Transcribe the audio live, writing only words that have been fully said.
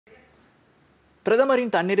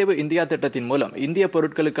பிரதமரின் தன்னிறைவு இந்தியா திட்டத்தின் மூலம் இந்திய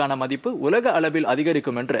பொருட்களுக்கான மதிப்பு உலக அளவில்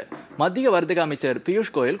அதிகரிக்கும் என்று மத்திய வர்த்தக அமைச்சர்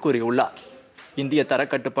பியூஷ் கோயல் கூறியுள்ளார். இந்திய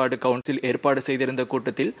தரக்கட்டுப்பாட்டு கவுன்சில் ஏற்பாடு செய்திருந்த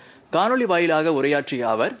கூட்டத்தில் காணொலி வாயிலாக உரையாற்றிய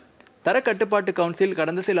அவர், தரக்கட்டுப்பாட்டு கவுன்சில்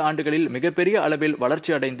கடந்த சில ஆண்டுகளில் மிகப்பெரிய அளவில்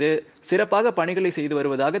வளர்ச்சி அடைந்து சிறப்பாக பணிகளை செய்து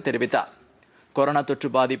வருவதாக தெரிவித்தார். கொரோனா தொற்று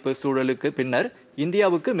பாதிப்பு சூழலுக்கு பின்னர்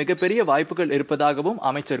இந்தியாவுக்கு மிகப்பெரிய வாய்ப்புகள் இருப்பதாகவும்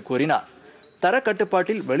அமைச்சர் கூறினார்.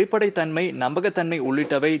 தரக்கட்டுப்பாட்டில் வெளிப்படைத்தன்மை, நம்பகத்தன்மை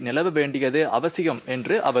உள்ளிட்டவை நிலவ வேண்டியது அவசியம்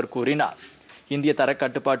என்று அவர் கூறினார். இந்திய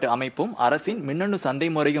தரக்கட்டுப்பாட்டு அமைப்பும் அரசின் மின்னணு சந்தை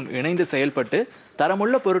முறையும் இணைந்து செயல்பட்டு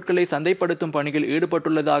தரமுள்ள பொருட்களை சந்தைப்படுத்தும் பணியில்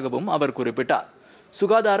ஈடுபட்டுள்ளதாகவும் அவர் குறிப்பிட்டார்.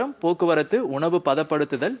 சுகாதாரம், போக்குவரத்து, உணவு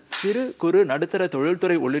பதப்படுத்துதல், சிறு குறு நடுத்தர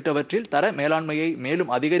தொழில்துறை உள்ளிட்டவற்றில் தர மேலாண்மையை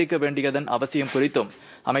மேலும் அதிகரிக்க வேண்டியதன் அவசியம் குறித்தும்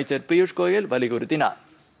அமைச்சர் பியூஷ் கோயல் வலியுறுத்தினார்.